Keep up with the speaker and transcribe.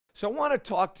So I want to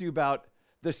talk to you about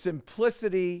the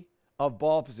simplicity of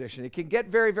ball position. It can get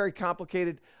very, very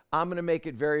complicated. I'm going to make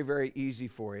it very, very easy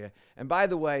for you. And by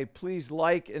the way, please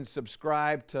like and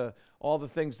subscribe to all the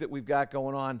things that we've got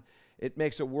going on. It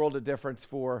makes a world of difference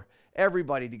for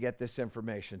everybody to get this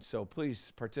information. So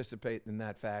please participate in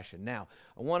that fashion. Now,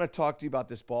 I want to talk to you about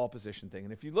this ball position thing.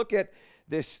 And if you look at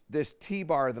this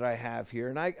T-bar that I have here,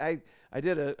 and I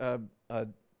did a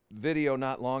video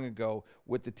not long ago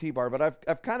with the T-bar, but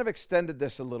I've kind of extended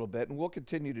this a little bit, and we'll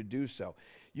continue to do so.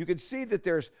 You can see that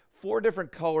there's 4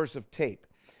 different colors of tape.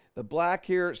 The black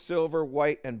here, silver,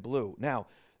 white, and blue. Now,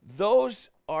 those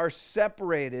are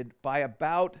separated by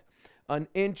about 1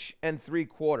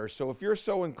 3/4 inches. So if you're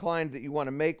so inclined that you want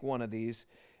to make one of these,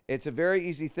 it's a very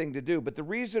easy thing to do. But the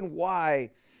reason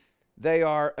why they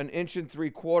are 1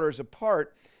 3/4 inches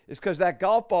apart is because that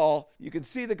golf ball, you can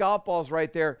see the golf balls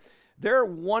right there, they're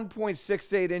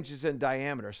 1.68 inches in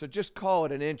diameter. So just call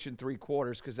it 1 3/4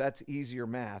 inches because that's easier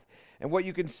math. And what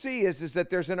you can see is that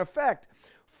there's in effect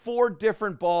 4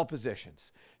 different ball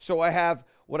positions. So I have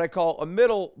what I call a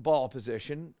middle ball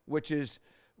position, which is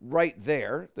right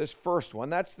there, this first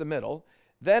one, that's the middle.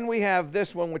 Then we have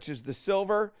this one, which is the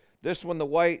silver, this one the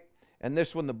white, and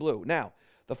this one the blue. Now,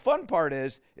 the fun part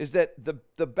is that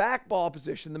the back ball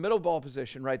position, the middle ball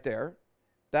position right there,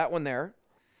 that one there,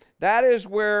 that is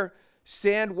where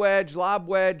sand wedge, lob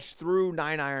wedge through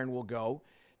 9-iron will go.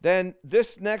 Then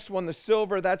this next one, the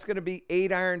silver, that's going to be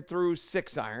 8-iron through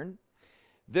 6-iron.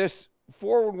 This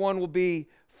forward one will be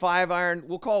 5-iron.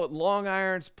 We'll call it long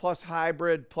irons plus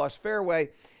hybrid plus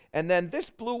fairway. And then this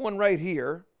blue one right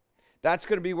here, that's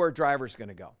going to be where driver's going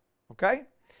to go. Okay?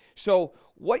 So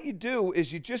what you do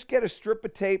is you just get a strip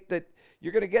of tape that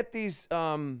you're going to get these,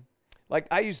 like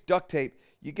I use duct tape.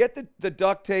 You get the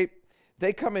duct tape.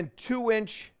 They come in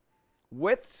 2-inch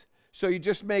widths. So you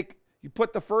just you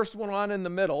put the first one on in the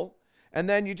middle, and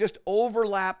then you just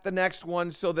overlap the next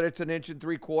one so that it's 1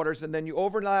 3/4 inches, and then you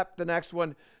overlap the next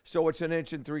one so it's 1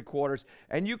 3/4 inches.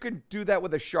 And you can do that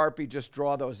with a Sharpie, just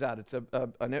draw those out. It's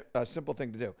a simple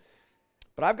thing to do.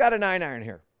 But I've got a 9-iron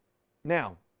here.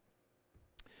 Now,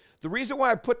 the reason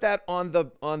why I put that on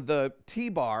the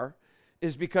T-bar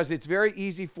is because it's very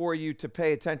easy for you to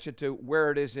pay attention to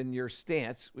where it is in your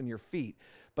stance, in your feet.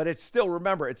 But it's still,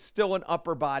 remember, it's still an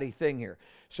upper body thing here.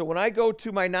 So when I go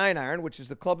to my 9-iron, which is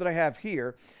the club that I have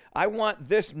here, I want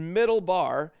this middle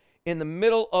bar in the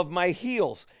middle of my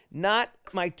heels, not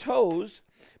my toes,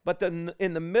 but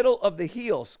in the middle of the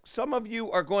heels. Some of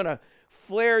you are going to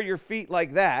flare your feet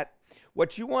like that.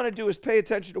 What you want to do is pay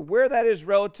attention to where that is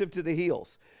relative to the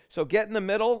heels. So get in the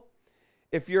middle.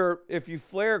 If you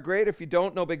flare, great. If you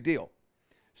don't, no big deal.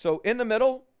 So in the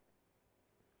middle,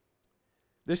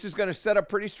 this is going to set up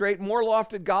pretty straight. More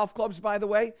lofted golf clubs, by the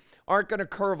way, aren't going to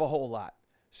curve a whole lot.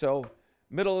 So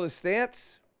middle of the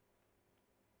stance.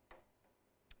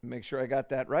 Make sure I got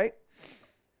that right.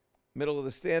 Middle of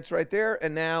the stance right there.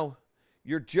 And now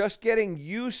you're just getting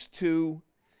used to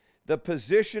the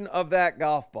position of that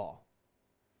golf ball.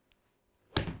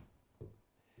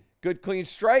 Good clean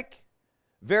strike.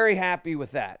 Very happy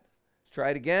with that. Let's try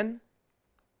it again.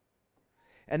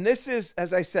 And this is,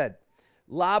 as I said,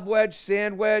 lob wedge,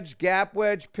 sand wedge, gap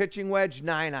wedge, pitching wedge,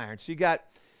 9-iron. So you got,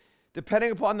 depending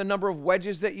upon the number of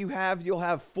wedges that you have, you'll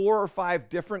have 4 or 5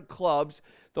 different clubs.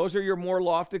 Those are your more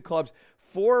lofted clubs.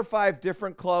 4 or 5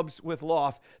 different clubs with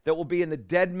loft that will be in the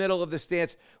dead middle of the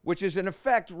stance, which is in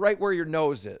effect right where your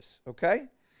nose is. Okay?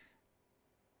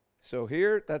 So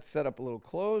here, that's set up a little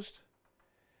closed.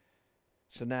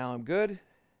 So now I'm good.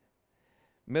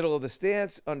 Middle of the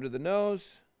stance, under the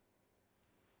nose.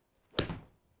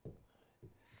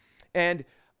 And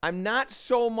I'm not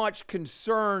so much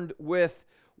concerned with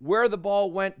where the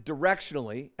ball went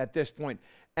directionally at this point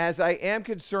as I am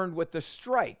concerned with the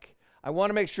strike. I want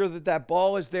to make sure that that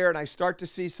ball is there and I start to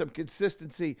see some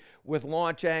consistency with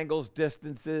launch angles,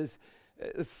 distances,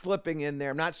 slipping in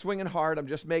there. I'm not swinging hard. I'm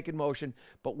just making motion.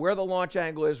 But where the launch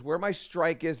angle is, where my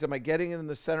strike is, am I getting it in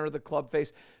the center of the club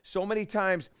face? So many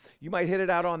times you might hit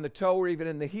it out on the toe or even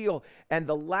in the heel, and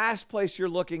the last place you're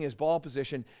looking is ball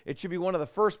position. It should be one of the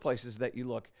first places that you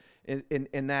look. And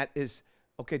that is,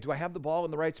 okay, do I have the ball in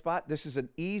the right spot? This is an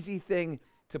easy thing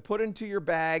to put into your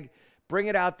bag, bring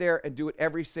it out there, and do it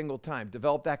every single time.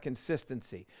 Develop that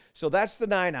consistency. So that's the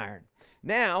 9-iron.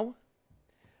 Now,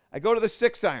 I go to the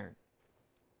 6-iron.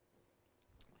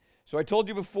 So I told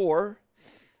you before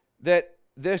that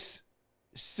this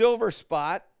silver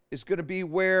spot is going to be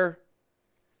where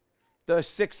the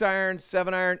 6-iron,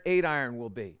 7-iron, 8-iron will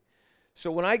be.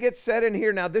 So when I get set in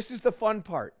here, now this is the fun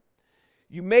part.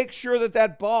 You make sure that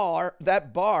that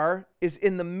bar is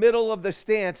in the middle of the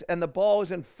stance and the ball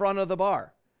is in front of the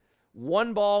bar.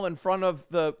 one ball in front of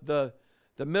the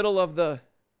middle of the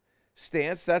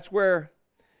stance. That's where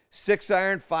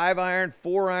 6-iron, 5-iron,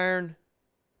 4-iron,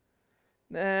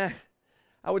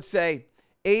 I would say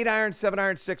 8-iron,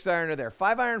 7-iron, 6-iron are there.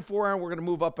 5-iron, 4-iron, we're going to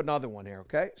move up another one here,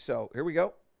 okay? So here we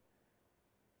go.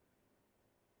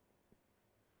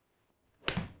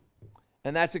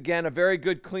 And that's, again, a very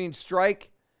good clean strike.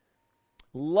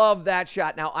 Love that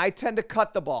shot. Now, I tend to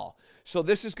cut the ball. So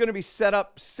this is going to be set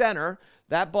up center.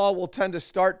 That ball will tend to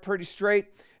start pretty straight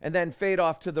and then fade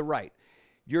off to the right.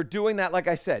 You're doing that, like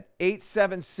I said, 8,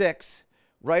 7, 6,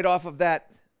 right off of that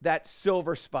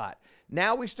silver spot.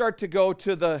 Now we start to go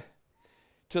to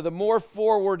the more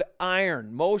forward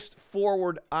iron, most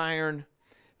forward iron.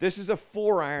 This is a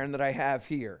 4-iron that I have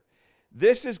here.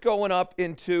 This is going up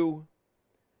into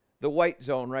the white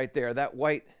zone right there, that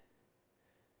white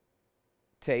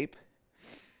tape.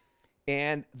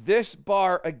 And this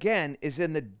bar, again, is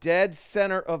in the dead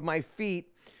center of my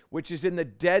feet, which is in the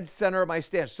dead center of my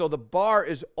stance. So the bar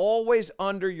is always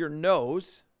under your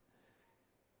nose.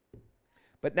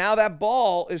 But now that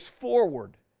ball is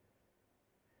forward.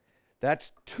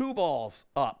 That's 2 balls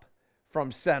up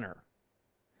from center.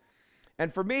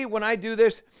 And for me, when I do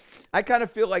this, I kind of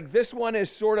feel like this one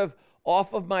is sort of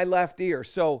off of my left ear.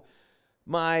 So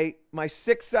my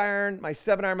 6-iron, my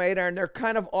 7-iron, my 8-iron, they're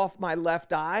kind of off my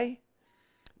left eye.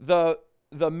 The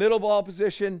middle ball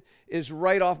position is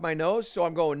right off my nose. So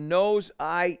I'm going nose,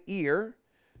 eye, ear.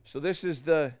 So this is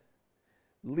the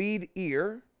lead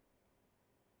ear.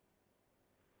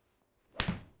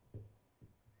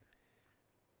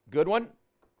 Good one.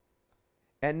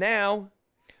 And now,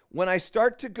 when I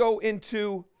start to go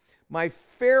into my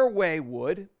fairway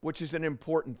wood, which is an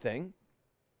important thing,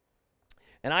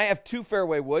 and I have 2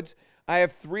 fairway woods. I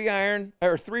have 3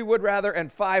 wood rather,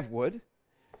 and 5 wood.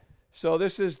 So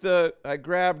this is I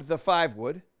grabbed the 5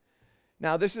 wood.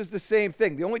 Now this is the same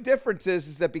thing. The only difference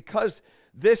is that because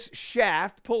this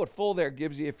shaft, pull it full there,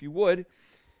 Gibbsy, if you would,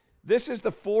 this is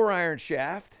the 4-iron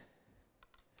shaft,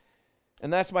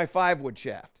 and that's my 5 wood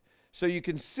shaft. So you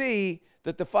can see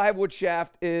that the 5 wood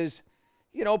shaft is,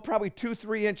 you know, probably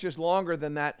 2-3 inches longer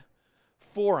than that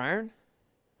 4-iron.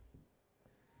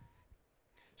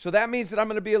 So that means that I'm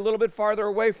going to be a little bit farther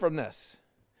away from this.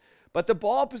 But the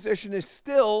ball position is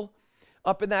still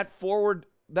up in that forward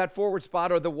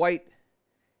spot, or the white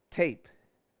tape.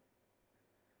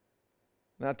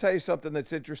 Now I'll tell you something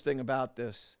that's interesting about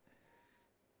this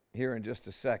here in just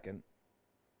a second.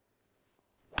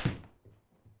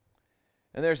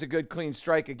 And there's a good clean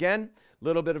strike again. A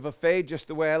little bit of a fade, just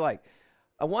the way I like.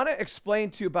 I want to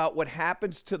explain to you about what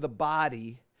happens to the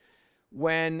body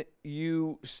when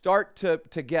you start to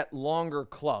get longer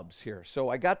clubs here. So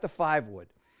I got the 5 wood.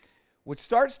 What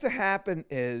starts to happen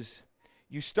is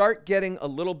you start getting a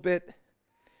little bit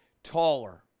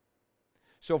taller.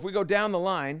 So if we go down the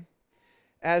line,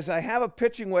 as I have a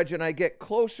pitching wedge and I get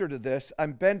closer to this,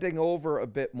 I'm bending over a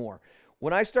bit more.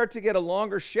 When I start to get a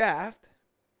longer shaft,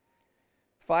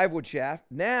 5 wood shaft,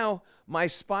 now my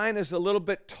spine is a little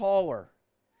bit taller,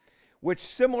 which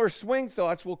similar swing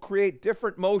thoughts will create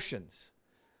different motions.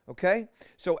 Okay?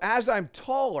 So as I'm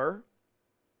taller,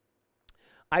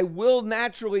 I will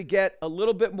naturally get a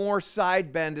little bit more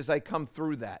side bend as I come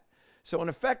through that. So in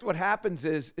effect, what happens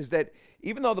is that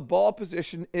even though the ball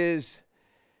position is,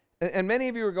 and many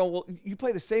of you are going, well, you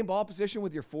play the same ball position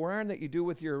with your 4-iron that you do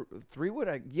with your 3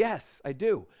 wood? Yes, I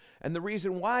do. And the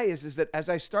reason why is that as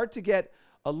I start to get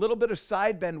a little bit of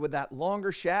side bend with that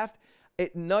longer shaft,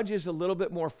 it nudges a little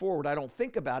bit more forward. I don't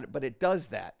think about it, but it does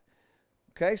that.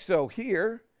 Okay, so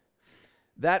here,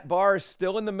 that bar is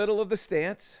still in the middle of the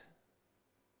stance.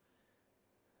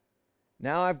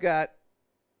 Now I've got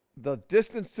the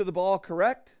distance to the ball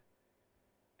correct,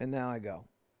 and now I go.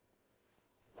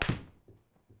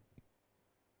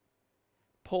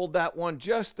 Pulled that one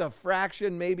just a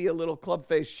fraction, maybe a little club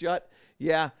face shut.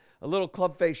 Yeah, a little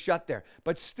club face shut there.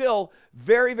 But still,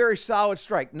 very, very solid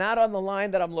strike. Not on the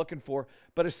line that I'm looking for,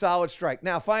 but a solid strike.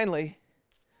 Now, finally,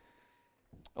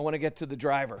 I want to get to the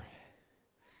driver.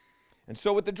 And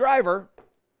so with the driver,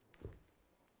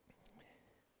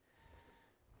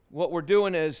 what we're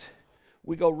doing is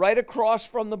we go right across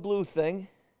from the blue thing.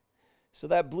 So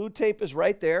that blue tape is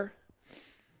right there.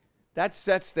 That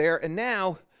sets there. And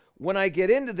now, when I get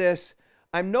into this,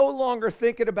 I'm no longer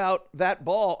thinking about that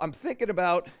ball. I'm thinking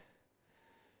about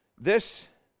this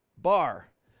bar.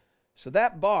 So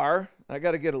that bar, I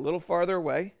got to get a little farther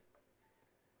away.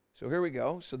 So here we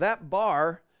go. So that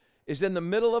bar is in the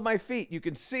middle of my feet. You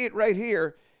can see it right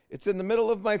here. It's in the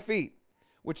middle of my feet,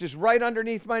 which is right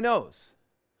underneath my nose.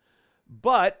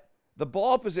 But the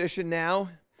ball position now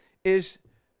is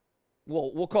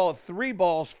well, we'll call it 3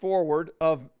 balls forward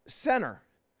of center.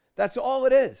 That's all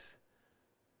it is.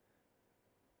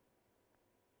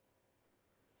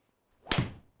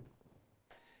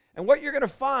 And what you're going to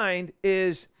find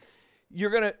is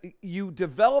you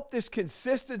develop this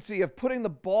consistency of putting the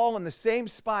ball in the same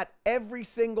spot every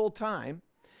single time,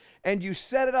 and you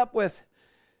set it up with,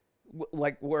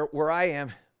 like where I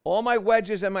am, all my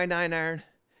wedges and my 9-iron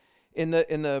in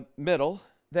the middle,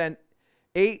 then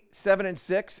 8, 7, and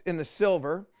 6 in the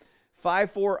silver,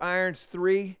 5-4 irons,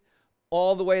 3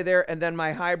 all the way there, and then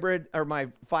my hybrid, or my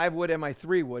 5-wood and my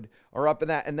 3-wood are up in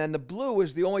that, and then the blue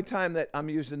is the only time that I'm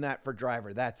using that for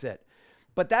driver. That's it.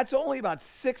 But that's only about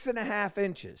 6.5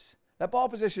 inches. That ball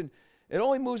position, it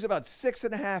only moves about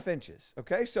 6.5 inches,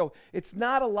 okay? So it's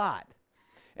not a lot.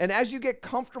 And as you get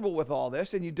comfortable with all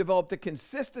this and you develop the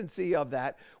consistency of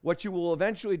that, what you will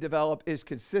eventually develop is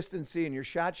consistency in your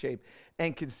shot shape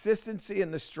and consistency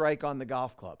in the strike on the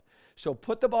golf club. So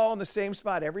put the ball in the same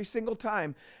spot every single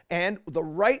time and the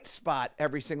right spot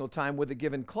every single time with a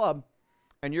given club,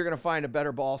 and you're going to find a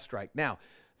better ball strike. Now,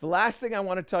 the last thing I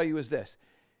want to tell you is this.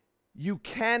 You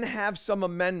can have some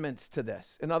amendments to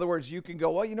this. In other words, you can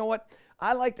go, well, you know what?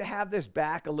 I like to have this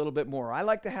back a little bit more. I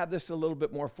like to have this a little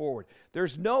bit more forward.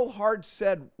 There's no hard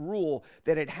set rule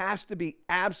that it has to be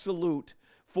absolute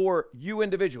for you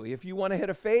individually. If you want to hit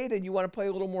a fade and you want to play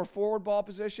a little more forward ball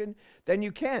position, then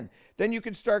you can. Then you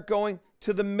can start going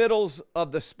to the middles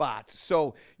of the spots.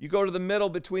 So you go to the middle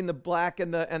between the black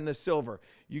and the silver.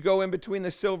 You go in between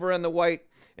the silver and the white,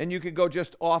 and you can go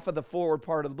just off of the forward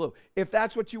part of the blue. If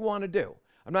that's what you want to do.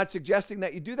 I'm not suggesting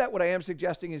that you do that. What I am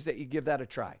suggesting is that you give that a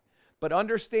try. But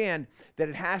understand that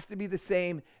it has to be the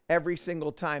same every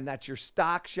single time. That's your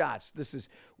stock shots. This is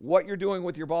what you're doing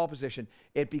with your ball position.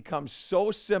 It becomes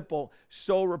so simple,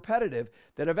 so repetitive,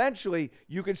 that eventually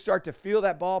you can start to feel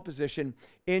that ball position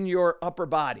in your upper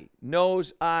body.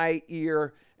 Nose, eye,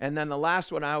 ear, and then the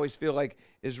last one I always feel like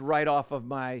is right off of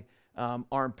my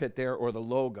armpit there, or the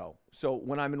logo. So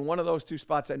when I'm in one of those two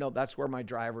spots, I know that's where my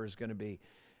driver is going to be.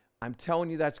 I'm telling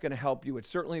you that's going to help you. It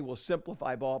certainly will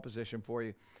simplify ball position for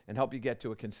you and help you get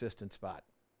to a consistent spot.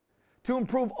 To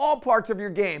improve all parts of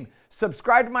your game,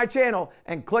 subscribe to my channel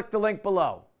and click the link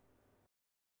below.